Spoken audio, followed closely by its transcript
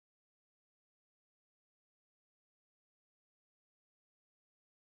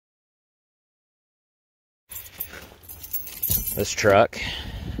This truck,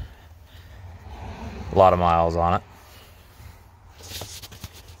 a lot of miles on it.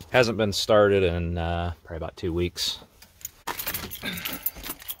 Hasn't been started in probably about 2 weeks.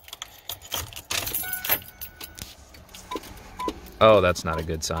 Oh, that's not a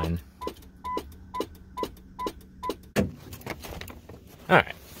good sign. All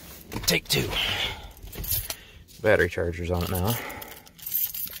right, take 2. Battery charger's on it now.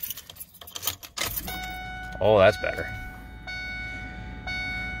 Oh, that's better.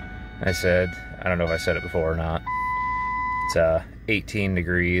 I don't know if I said it before or not. It's 18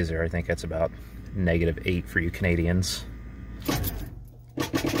 degrees, or I think that's about -8 for you Canadians.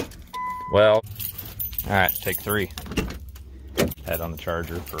 Well, all right, take 3. Head on the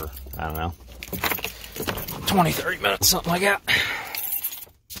charger for, I don't know, 20, 30 minutes, something like that.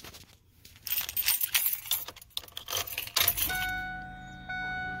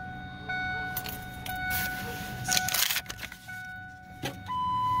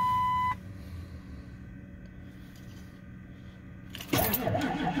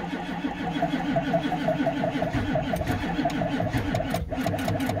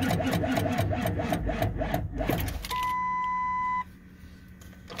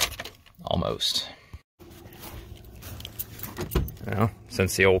 Almost. Well,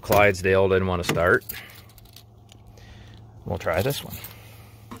 since the old Clydesdale didn't want to start, we'll try this one.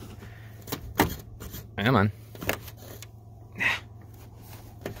 Come on.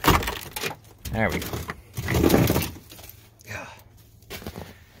 There we go.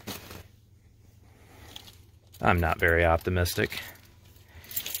 I'm not very optimistic.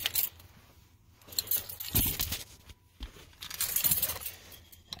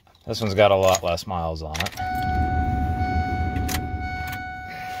 This one's got a lot less miles on it.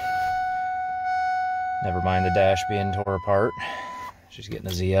 Never mind the dash being tore apart. She's getting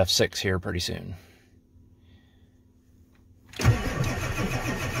a ZF6 here pretty soon.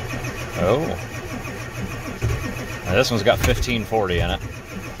 Oh. Now this one's got 15w-40 in it.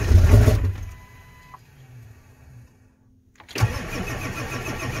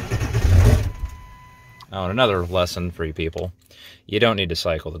 Oh, and another lesson for you people. You don't need to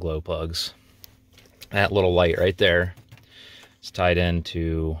cycle the glow plugs. That little light right there is tied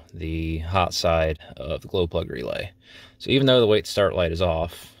into the hot side of the glow plug relay. So even though the wait start light is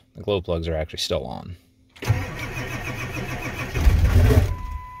off, the glow plugs are actually still on.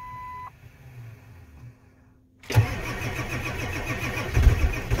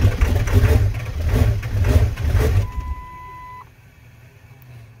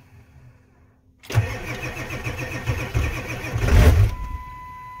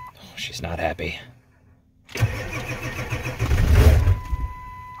 She's not happy.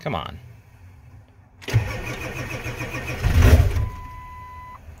 Come on.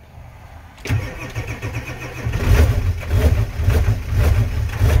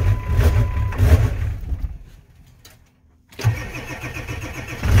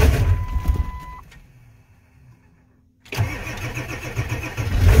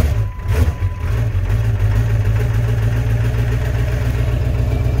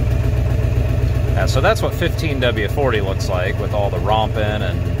 So that's what 15w-40 looks like, with all the romping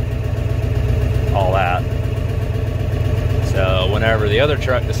and all that. So whenever the other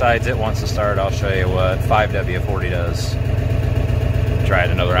truck decides it wants to start, I'll show you what 5w-40 does. Try it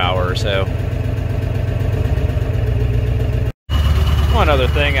another hour or so. One other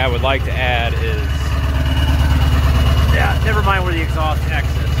thing I would like to add is, yeah, never mind where the exhaust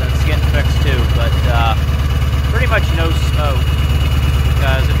exits, that's getting fixed too, but pretty much no smoke,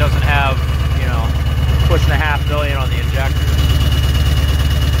 because it doesn't have, you know, pushing $500 million on the injector.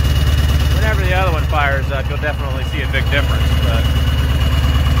 Whenever the other one fires up, you'll definitely see a big difference. But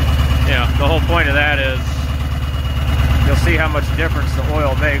you know, the whole point of that is you'll see how much difference the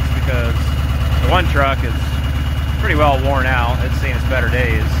oil makes, because the one truck is pretty well worn out. It's seen its better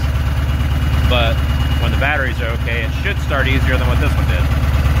days. But when the batteries are okay, it should start easier than what this one did.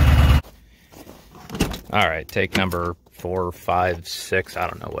 All right, take number 4, 5, 6. I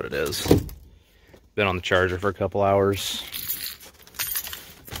don't know what it is. Been on the charger for a couple hours.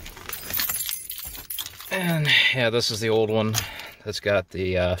 And yeah, this is the old one that's got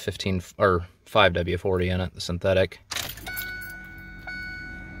the 5w-40 in it, the synthetic.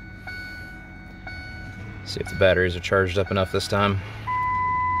 See if the batteries are charged up enough this time.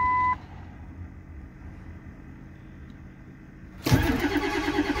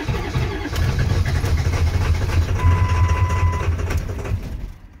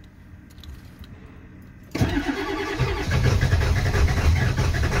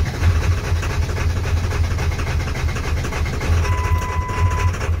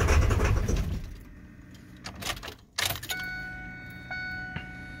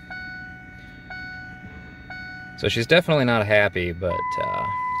 So she's definitely not happy, but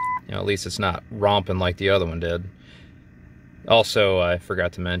you know, at least it's not romping like the other one did. Also, I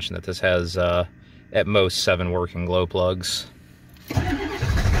forgot to mention that this has at most 7 working glow plugs.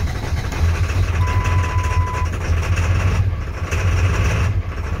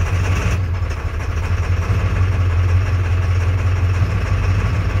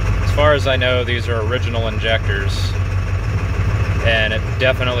 As far as I know, these are original injectors, and it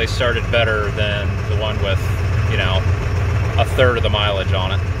definitely started better than the one with, you know, 1/3 of the mileage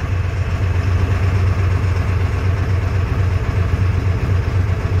on it.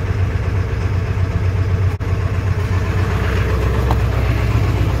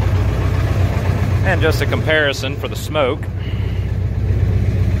 And just a comparison for the smoke.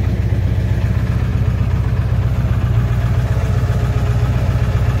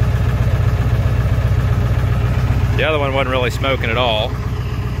 The other one wasn't really smoking at all.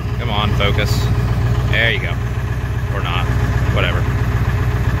 Come on, focus. There you go. Or not. Whatever.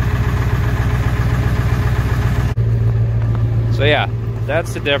 So yeah,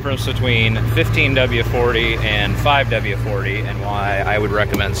 that's the difference between 15w-40 and 5w-40 and why I would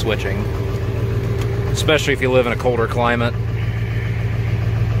recommend switching. Especially if you live in a colder climate.